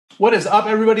What is up,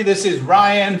 everybody? This is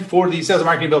Ryan for the Sales and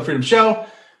Marketing Built Freedom Show.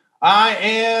 I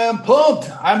am pumped.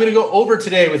 I'm going to go over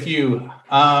today with you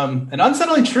an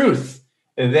unsettling truth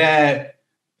that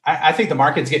I think the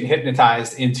market's getting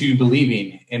hypnotized into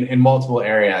believing in multiple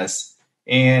areas.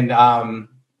 And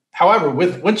however,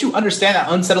 once you understand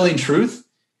that unsettling truth,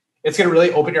 it's going to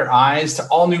really open your eyes to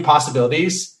all new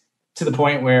possibilities, to the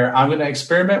point where I'm going to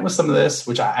experiment with some of this,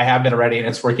 which I have been already, and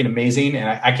it's working amazing. And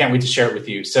I can't wait to share it with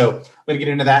you. So I'm going to get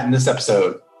into that in this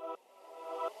episode.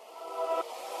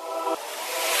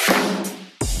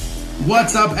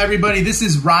 What's up, everybody? This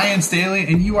is Ryan Staley,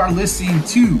 and you are listening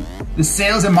to the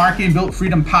Sales and Marketing Built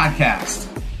Freedom podcast,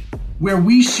 where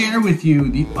we share with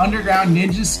you the underground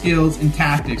ninja skills and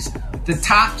tactics that the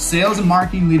top sales and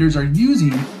marketing leaders are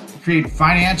using to create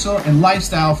financial and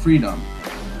lifestyle freedom.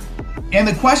 And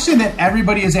the question that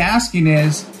everybody is asking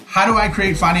is, how do I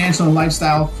create financial and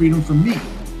lifestyle freedom for me?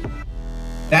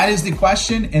 That is the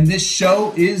question, and this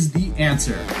show is the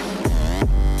answer.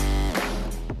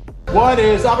 What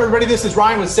is up, everybody? This is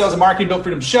Ryan with Sales and Marketing Built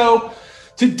Freedom Show.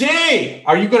 Today,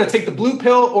 are you going to take the blue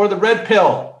pill or the red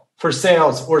pill for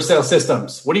sales or sales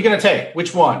systems? What are you going to take?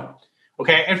 Which one?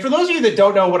 Okay, and for those of you that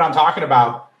don't know what I'm talking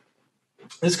about,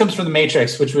 this comes from The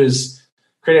Matrix, which was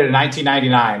created in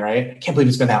 1999, right? I can't believe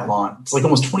it's been that long. It's like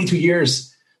almost 22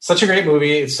 years. Such a great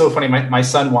movie. It's so funny. My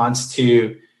son wants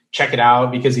to check it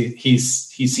out because he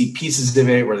see pieces of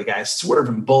it where the guy's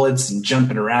swerving bullets and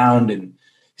jumping around. And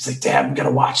he's like, Dad, I'm going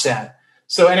to watch that.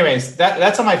 So anyways,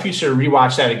 that's on my future to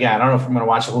rewatch that again. I don't know if I'm going to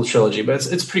watch the whole trilogy, but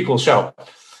it's a pretty cool show.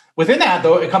 Within that,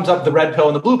 though, it comes up the red pill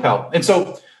and the blue pill. And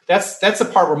so that's the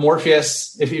part where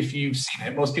Morpheus, if you've seen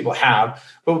it, most people have,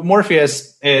 but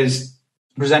Morpheus is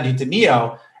presenting to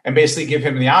Neo and basically give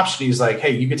him the option. He's like,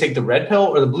 hey, you can take the red pill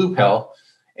or the blue pill.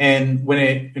 And when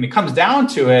it comes down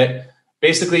to it,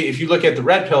 basically, if you look at the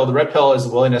red pill is the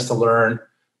willingness to learn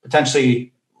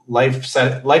potentially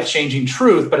life-changing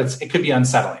truth, but it could be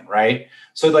unsettling, right?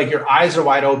 So like your eyes are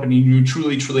wide open and you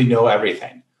truly, truly know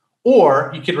everything.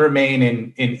 Or you could remain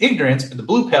in ignorance with the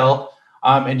blue pill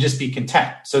and just be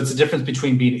content. So it's the difference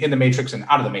between being in the matrix and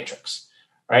out of the matrix.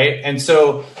 Right. And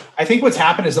so I think what's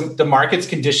happened is the market's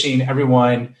conditioning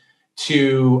everyone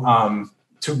to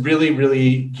really,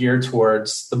 really gear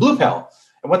towards the blue pill.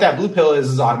 And what that blue pill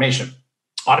is automation.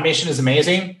 Automation is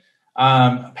amazing.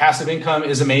 Passive income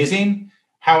is amazing.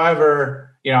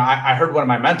 However, I heard one of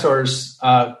my mentors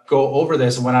go over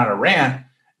this and went on a rant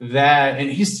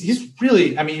and he's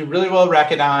really, really well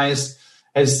recognized,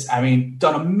 has,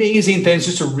 done amazing things,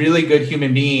 just a really good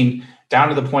human being, down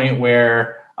to the point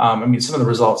where some of the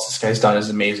results this guy's done is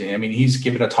amazing. He's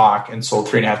given a talk and sold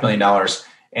 $3.5 million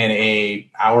in an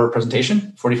hour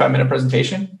presentation, 45-minute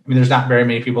presentation. There's not very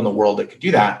many people in the world that could do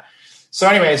that. So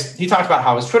anyways, he talked about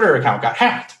how his Twitter account got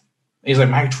hacked. He's like,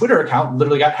 my Twitter account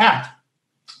literally got hacked.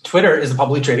 Twitter is a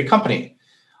publicly traded company.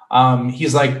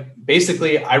 He's like,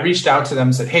 basically, I reached out to them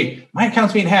and said, hey, my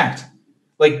account's being hacked.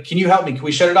 Like, can you help me? Can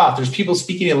we shut it off? There's people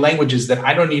speaking in languages that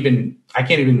I can't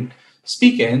even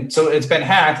speak in. So it's been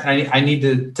hacked and I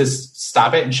need to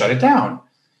stop it and shut it down.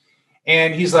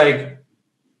 And he's like,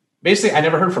 basically, I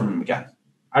never heard from him again.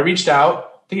 I reached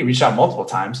out. I think he reached out multiple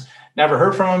times. Never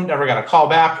heard from him. Never got a call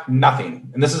back. Nothing.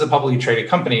 And this is a publicly traded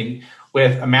company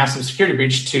with a massive security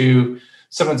breach to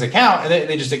someone's account. And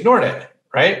they just ignored it.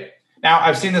 Right now,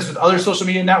 I've seen this with other social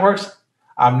media networks.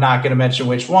 I'm not going to mention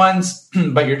which ones,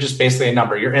 but you're just basically a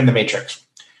number. You're in the matrix.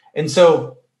 And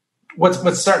so what's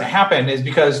starting to happen is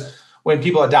because when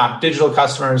people adopt digital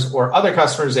customers or other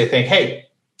customers, they think, hey,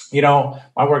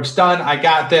 my work's done. I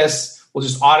got this. We'll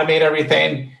just automate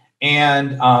everything.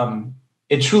 And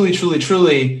it truly, truly,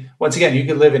 truly, once again, you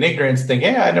could live in ignorance and think,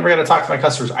 hey, I never got to talk to my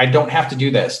customers. I don't have to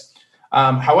do this.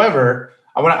 However,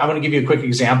 I want to give you a quick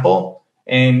example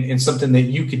and something that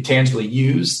you could tangibly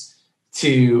use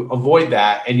to avoid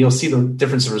that. And you'll see the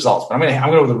difference in results. But I'm going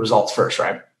to go with the results first,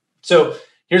 right? So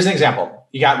here's an example.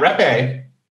 You got Rep A.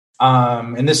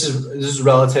 And this is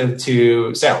relative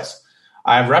to sales.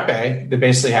 I have Rep A that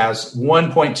basically has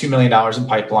 $1.2 million in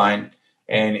pipeline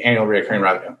and annual recurring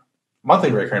revenue.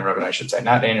 Monthly recurring revenue, I should say,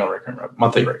 not annual recurring revenue,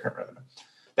 monthly recurring revenue.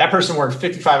 That person worked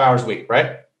 55 hours a week,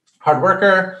 right? Hard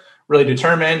worker, really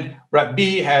determined. Rep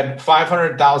B had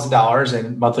 $500,000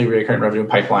 in monthly recurring revenue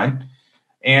pipeline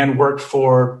and worked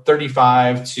for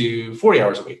 35 to 40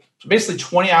 hours a week. So basically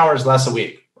 20 hours less a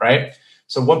week, right?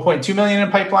 So 1.2 million in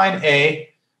pipeline A,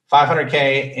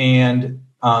 500K and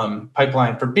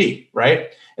pipeline for B, right?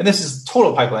 And this is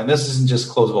total pipeline. This isn't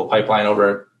just closable pipeline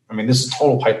this is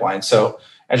total pipeline. So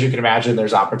as you can imagine,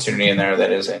 there's opportunity in there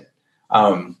that isn't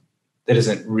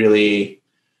really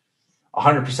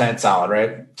 100% solid,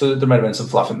 right? So there might have been some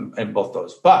fluff in both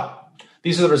those. But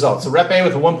These are the results. So rep A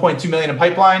with a 1.2 million in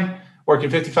pipeline, working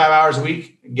 55 hours a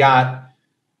week, got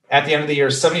at the end of the year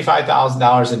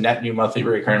 $75,000 in net new monthly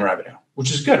recurring revenue,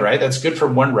 which is good, right? That's good for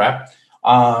one rep.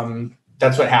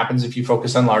 That's what happens if you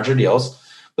focus on larger deals.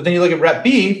 But then you look at rep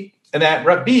B, and that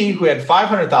rep B, who had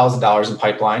 $500,000 in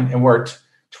pipeline and worked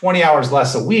 20 hours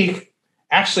less a week,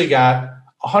 actually got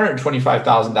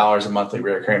 $125,000 in monthly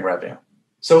recurring revenue.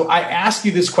 So I ask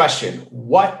you this question: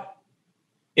 what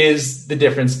is the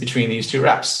difference between these two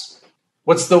reps?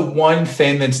 What's the one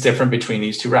thing that's different between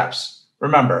these two reps?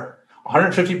 Remember,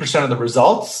 150% of the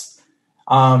results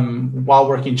while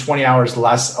working 20 hours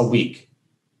less a week.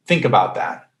 Think about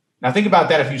that. Now think about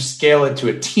that if you scale it to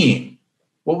a team.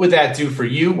 What would that do for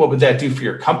you? What would that do for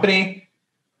your company?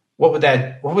 What would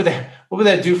that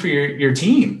do for your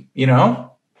team? You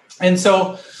know? And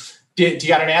so do you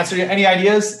got an answer? Any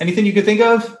ideas? Anything you could think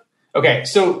of? Okay,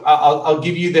 so I'll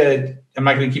give you I'm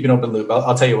not going to keep an open loop.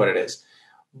 I'll tell you what it is.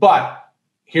 But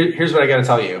here's what I got to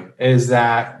tell you is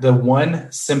that the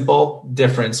one simple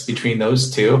difference between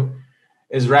those two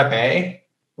is rep A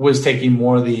was taking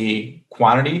more the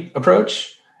quantity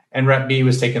approach and rep B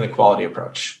was taking the quality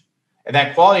approach. And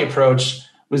that quality approach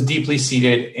was deeply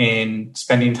seated in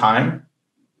spending time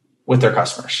with their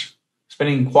customers,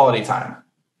 spending quality time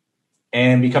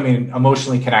and becoming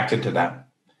emotionally connected to them.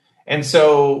 And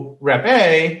so rep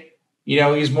A,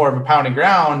 he's more of a pound and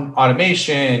ground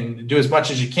automation, do as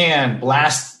much as you can,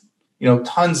 blast,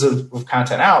 tons of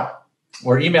content out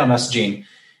or email messaging.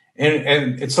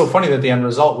 And it's so funny that the end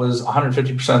result was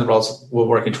 150% of the roles will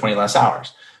work in 20 less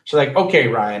hours. So like, okay,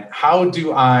 Ryan, how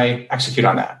do I execute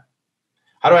on that?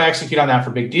 How do I execute on that for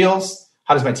big deals?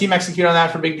 How does my team execute on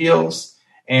that for big deals?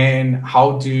 And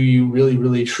how do you really,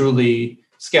 really, truly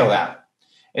scale that?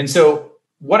 And so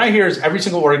what I hear is every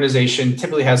single organization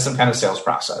typically has some kind of sales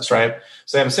process, right?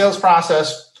 So they have a sales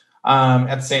process.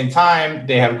 At the same time,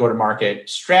 they have a go-to-market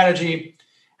strategy.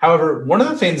 However, one of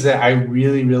the things that I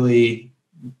really, really,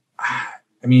 I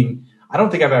don't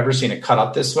think I've ever seen it cut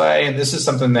up this way. And this is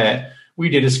something that we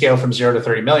did to scale from 0 to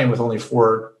 30 million with only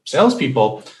 4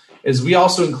 salespeople, is we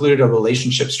also included a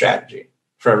relationship strategy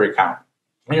for every account.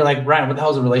 And you're like, Ryan, what the hell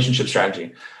is a relationship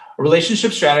strategy? A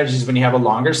relationship strategy is when you have a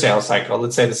longer sales cycle.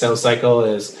 Let's say the sales cycle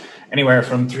is anywhere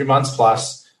from 3 months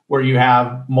plus, where you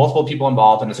have multiple people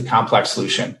involved and it's a complex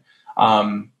solution.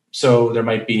 So there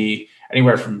might be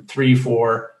anywhere from 3,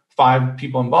 4, 5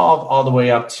 people involved all the way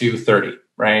up to 30,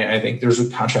 right? I think there's a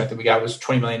contract that we got was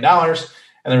 $20 million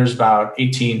and there's about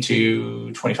 18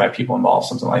 to 25 people involved,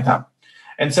 something like that.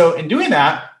 And so in doing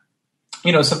that,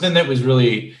 something that was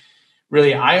really,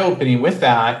 really eye-opening with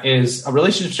that is a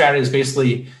relationship strategy is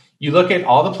basically you look at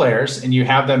all the players and you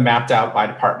have them mapped out by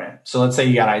department. So let's say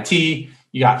you got IT,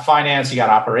 you got finance, you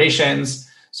got operations.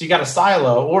 So you got a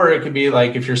silo, or it could be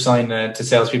like if you're selling to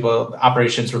salespeople,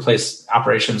 operations replace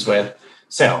operations with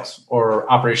sales or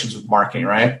operations with marketing,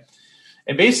 right?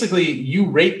 And basically you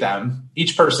rate them,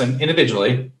 each person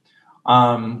individually,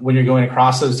 when you're going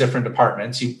across those different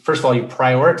departments. First of all, you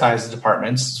prioritize the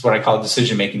departments. It's what I call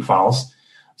decision-making funnels.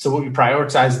 So what we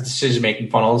prioritize the decision-making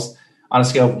funnels on a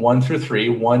scale of 1 through 3,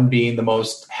 1 being the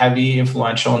most heavy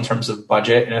influential in terms of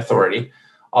budget and authority,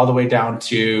 all the way down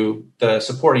to the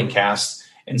supporting cast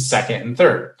in second and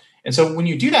third. And so when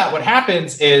you do that, what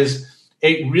happens is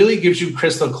it really gives you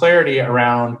crystal clarity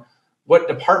around what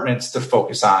departments to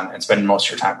focus on and spend most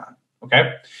of your time on.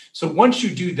 Okay. So once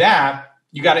you do that,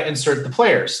 you got to insert the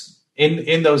players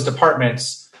in those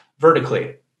departments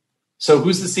vertically. So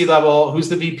who's the C-level, who's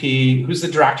the VP, who's the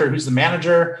director, who's the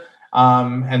manager,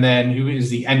 and then who is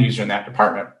the end user in that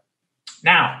department.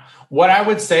 Now, what I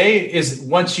would say is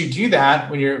once you do that,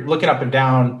 when you're looking up and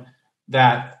down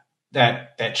that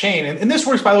chain, and this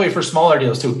works, by the way, for smaller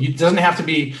deals too. It doesn't have to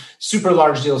be super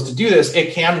large deals to do this.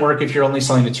 It can work if you're only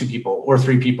selling to 2 people or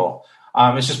 3 people.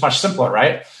 It's just much simpler,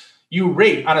 right? You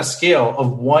rate on a scale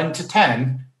of 1 to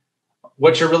 10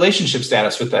 what your relationship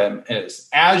status with them is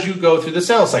as you go through the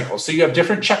sales cycle. So you have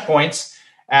different checkpoints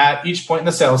at each point in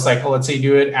the sales cycle. Let's say you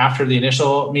do it after the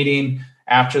initial meeting,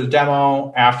 after the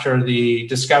demo, after the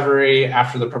discovery,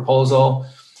 after the proposal.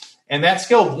 And that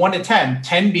scale of 1 to 10,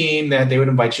 10 being that they would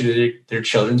invite you to their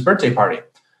children's birthday party.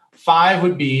 5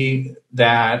 would be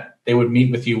that they would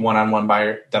meet with you one-on-one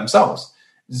by themselves.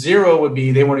 0 would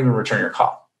be they won't even return your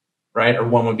call, right? Or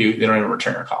 1 would be they don't even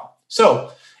return your call.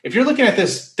 So if you're looking at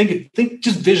this, think,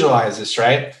 just visualize this,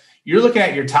 right? You're looking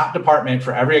at your top department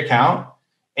for every account,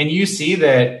 and you see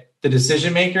that the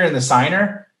decision maker and the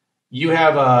signer, you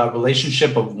have a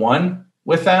relationship of 1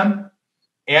 with them.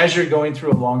 As you're going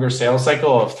through a longer sales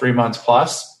cycle of 3 months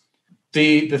plus,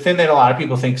 the thing that a lot of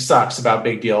people think sucks about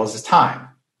big deals is time,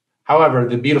 However,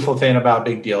 the beautiful thing about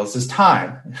big deals is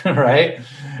time, right?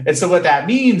 And so what that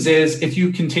means is if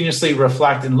you continuously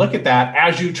reflect and look at that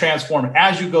as you transform,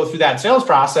 as you go through that sales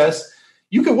process,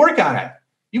 you can work on it.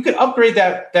 You can upgrade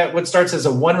that what starts as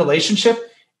a 1 relationship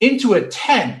into a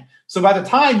 10. So by the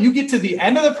time you get to the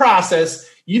end of the process,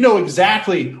 you know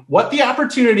exactly what the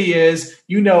opportunity is.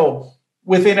 You know,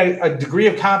 within a degree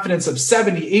of confidence of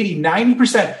 70, 80,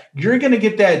 90%, you're going to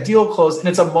get that deal closed. And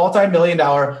it's a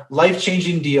multi-million-dollar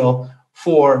life-changing deal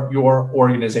for your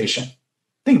organization.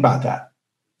 Think about that.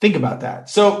 Think about that.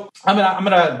 So I'm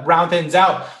gonna round things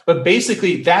out, but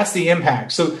basically that's the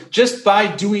impact. So just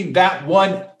by doing that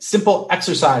one simple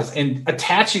exercise and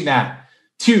attaching that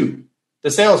to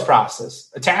the sales process,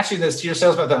 attaching this to your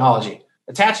sales methodology,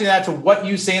 attaching that to what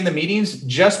you say in the meetings,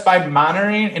 just by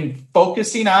monitoring and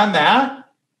focusing on that,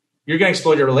 you're going to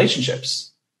explode your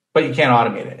relationships, but you can't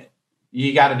automate it.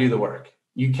 You got to do the work.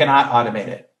 You cannot automate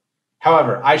it.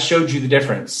 However, I showed you the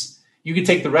difference. You can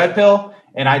take the red pill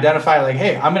and identify like,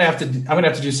 hey, I'm going to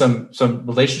have to do some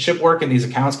relationship work in these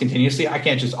accounts continuously. I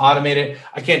can't just automate it.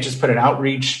 I can't just put an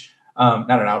outreach, not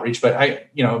an outreach, but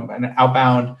an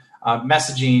outbound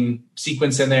messaging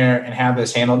sequence in there and have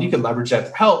this handled. You can leverage that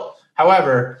to help.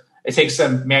 However, it takes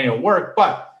some manual work.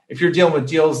 But if you're dealing with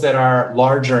deals that are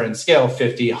larger in scale,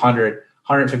 50, 100,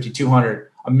 150,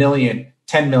 200, a million,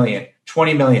 10 million,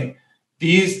 20 million,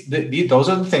 those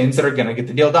are the things that are going to get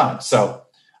the deal done. So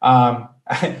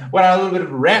went on a little bit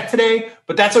of a rant today,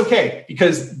 but that's okay,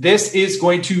 because this is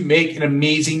going to make an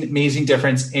amazing, amazing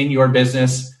difference in your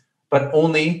business, but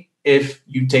only if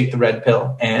you take the red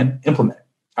pill and implement.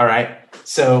 All right.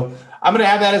 So I'm going to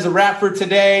have that as a wrap for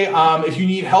today. If you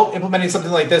need help implementing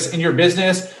something like this in your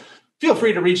business, feel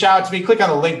free to reach out to me. Click on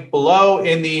the link below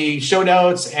in the show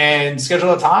notes and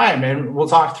schedule a time and we'll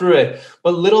talk through it.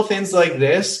 But little things like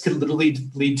this could literally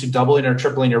lead to doubling or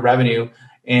tripling your revenue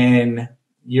in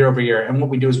year over year. And what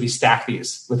we do is we stack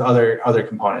these with other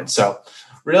components. So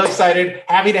real excited.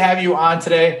 Happy to have you on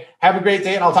today. Have a great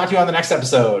day, and I'll talk to you on the next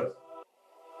episode.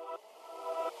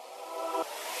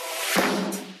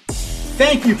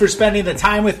 Thank you for spending the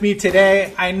time with me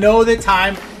today. I know that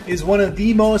time is one of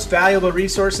the most valuable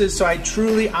resources, so I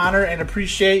truly honor and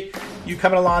appreciate you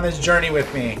coming along this journey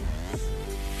with me.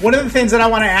 One of the things that I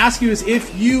want to ask you is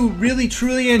if you really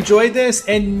truly enjoyed this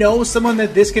and know someone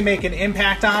that this can make an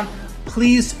impact on,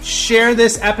 please share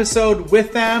this episode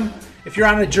with them. If you're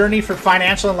on a journey for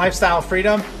financial and lifestyle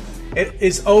freedom, it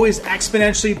is always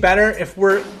exponentially better if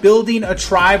we're building a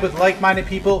tribe with like-minded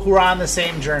people who are on the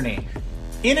same journey.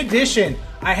 In addition,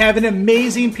 I have an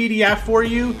amazing PDF for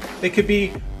you that could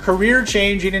be career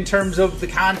changing in terms of the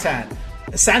content.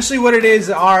 Essentially what it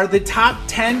is are the top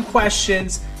 10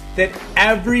 questions that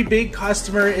every big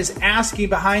customer is asking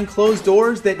behind closed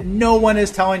doors that no one is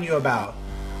telling you about.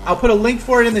 I'll put a link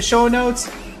for it in the show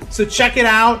notes, so check it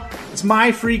out. It's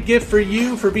my free gift for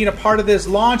you for being a part of this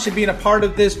launch and being a part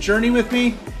of this journey with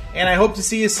me, and I hope to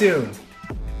see you soon.